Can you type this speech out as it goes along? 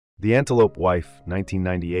The Antelope Wife,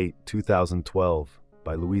 1998-2012,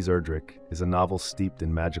 by Louise Erdrich, is a novel steeped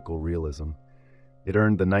in magical realism. It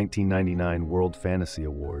earned the 1999 World Fantasy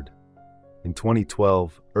Award. In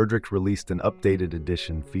 2012, Erdrich released an updated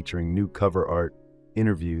edition featuring new cover art,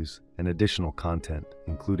 interviews, and additional content,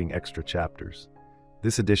 including extra chapters.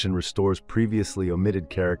 This edition restores previously omitted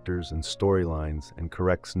characters and storylines and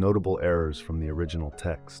corrects notable errors from the original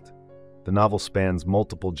text. The novel spans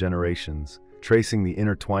multiple generations, tracing the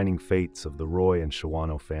intertwining fates of the Roy and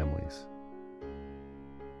Shawano families.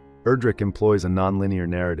 Erdrich employs a nonlinear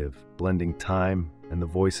narrative, blending time and the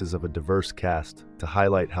voices of a diverse cast to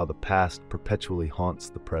highlight how the past perpetually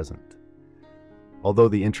haunts the present. Although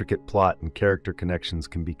the intricate plot and character connections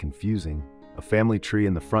can be confusing, a family tree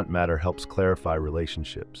in the front matter helps clarify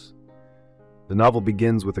relationships. The novel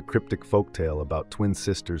begins with a cryptic folktale about twin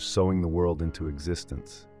sisters sewing the world into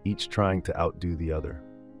existence, each trying to outdo the other.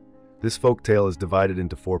 This folktale is divided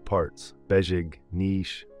into 4 parts: Bejig,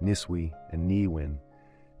 Nish, Niswi, and Niwin,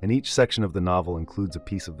 and each section of the novel includes a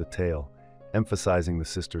piece of the tale, emphasizing the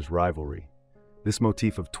sisters' rivalry. This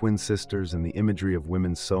motif of twin sisters and the imagery of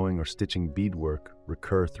women sewing or stitching beadwork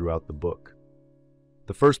recur throughout the book.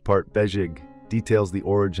 The first part, Bejig, details the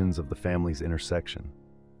origins of the family's intersection.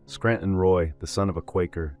 Scranton Roy, the son of a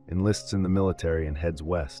Quaker, enlists in the military and heads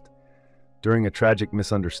west. During a tragic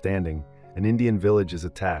misunderstanding, an Indian village is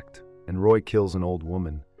attacked, and Roy kills an old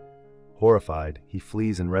woman. Horrified, he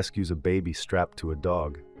flees and rescues a baby strapped to a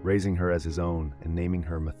dog, raising her as his own and naming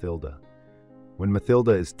her Mathilda. When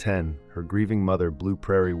Mathilda is 10, her grieving mother, Blue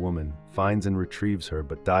Prairie Woman, finds and retrieves her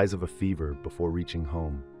but dies of a fever before reaching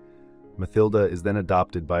home. Mathilda is then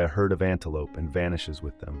adopted by a herd of antelope and vanishes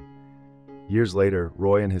with them. Years later,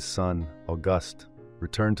 Roy and his son, Auguste,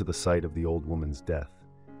 return to the site of the old woman's death.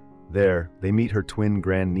 There, they meet her twin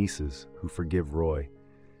grandnieces, who forgive Roy.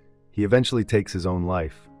 He eventually takes his own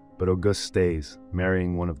life, but Auguste stays,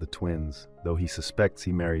 marrying one of the twins, though he suspects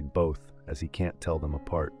he married both, as he can't tell them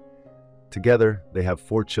apart. Together, they have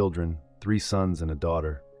 4 children, 3 sons and a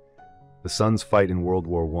daughter. The sons fight in World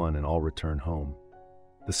War I and all return home.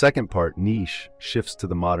 The second part, Niche, shifts to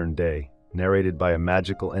the modern day, narrated by a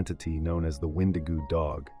magical entity known as the Windigo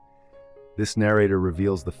Dog. This narrator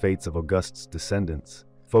reveals the fates of Auguste's descendants,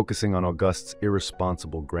 focusing on Auguste's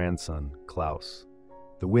irresponsible grandson, Klaus.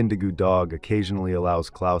 The Windigo Dog occasionally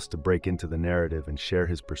allows Klaus to break into the narrative and share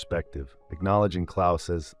his perspective, acknowledging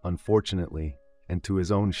Klaus as, unfortunately, and to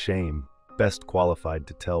his own shame, best qualified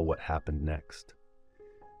to tell what happened next.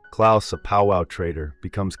 Klaus, a powwow trader,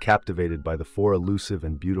 becomes captivated by the 4 elusive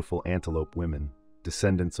and beautiful antelope women,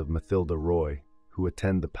 descendants of Mathilda Roy, who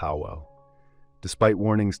attend the powwow. Despite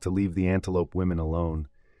warnings to leave the antelope women alone,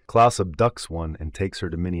 Klaus abducts one and takes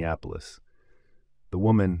her to Minneapolis. The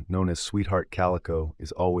woman, known as Sweetheart Calico,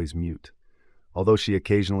 is always mute. Although she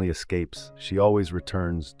occasionally escapes, she always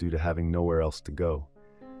returns due to having nowhere else to go.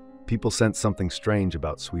 People sense something strange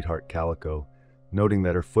about Sweetheart Calico, noting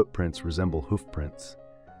that her footprints resemble hoofprints.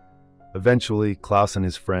 Eventually, Klaus and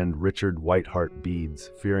his friend Richard Whiteheart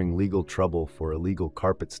Beads, fearing legal trouble for illegal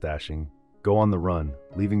carpet stashing, go on the run,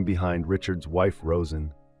 leaving behind Richard's wife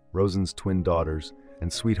Rosen, Rosen's twin daughters,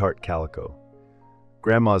 and Sweetheart Calico.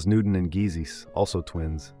 Grandmas Newton and Geesis, also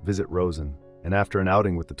twins, visit Rosen, and after an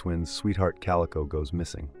outing with the twins, Sweetheart Calico goes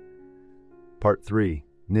missing. Part 3,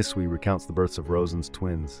 Niswi, recounts the births of Rosen's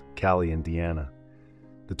twins, Callie and Deanna.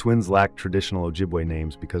 The twins lack traditional Ojibwe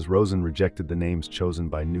names because Rosen rejected the names chosen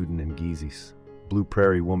by Newton and Geesis, Blue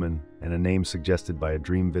Prairie Woman, and a name suggested by a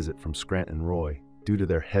dream visit from Scranton Roy, due to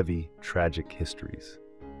their heavy, tragic histories.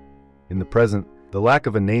 In the present, the lack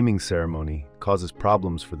of a naming ceremony causes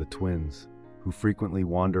problems for the twins, who frequently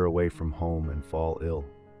wander away from home and fall ill.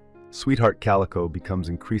 Sweetheart Calico becomes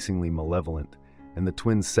increasingly malevolent, and the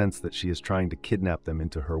twins sense that she is trying to kidnap them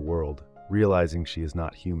into her world, realizing she is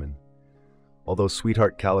not human. Although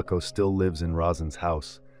Sweetheart Calico still lives in Rosen's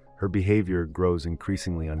house, her behavior grows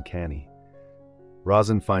increasingly uncanny.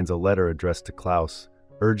 Rosen finds a letter addressed to Klaus,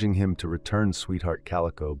 urging him to return Sweetheart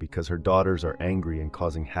Calico because her daughters are angry and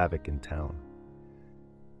causing havoc in town.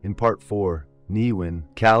 In Part 4, Niwin,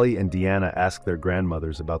 Callie and Deanna ask their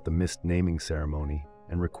grandmothers about the missed naming ceremony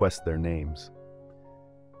and request their names.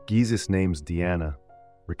 Geesis names Deanna,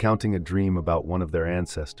 recounting a dream about one of their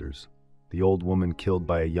ancestors, the old woman killed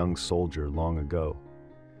by a young soldier long ago.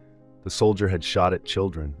 The soldier had shot at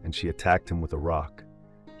children, and she attacked him with a rock.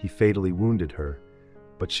 He fatally wounded her,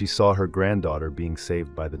 but she saw her granddaughter being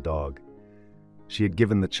saved by the dog. She had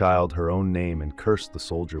given the child her own name and cursed the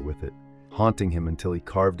soldier with it, haunting him until he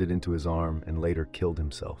carved it into his arm and later killed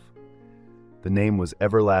himself. The name was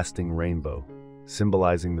Everlasting Rainbow,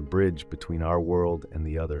 symbolizing the bridge between our world and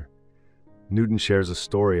the other. Newton shares a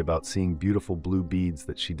story about seeing beautiful blue beads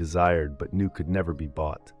that she desired but knew could never be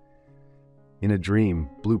bought. In a dream,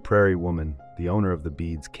 Blue Prairie Woman, the owner of the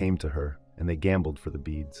beads, came to her, and they gambled for the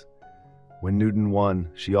beads. When Newton won,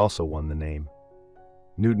 she also won the name.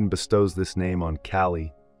 Newton bestows this name on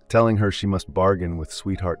Callie, telling her she must bargain with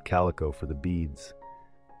Sweetheart Calico for the beads.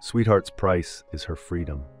 Sweetheart's price is her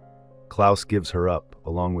freedom. Klaus gives her up,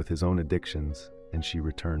 along with his own addictions, and she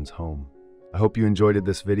returns home. I hope you enjoyed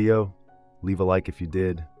this video. Leave a like if you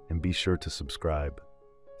did, and be sure to subscribe.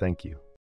 Thank you.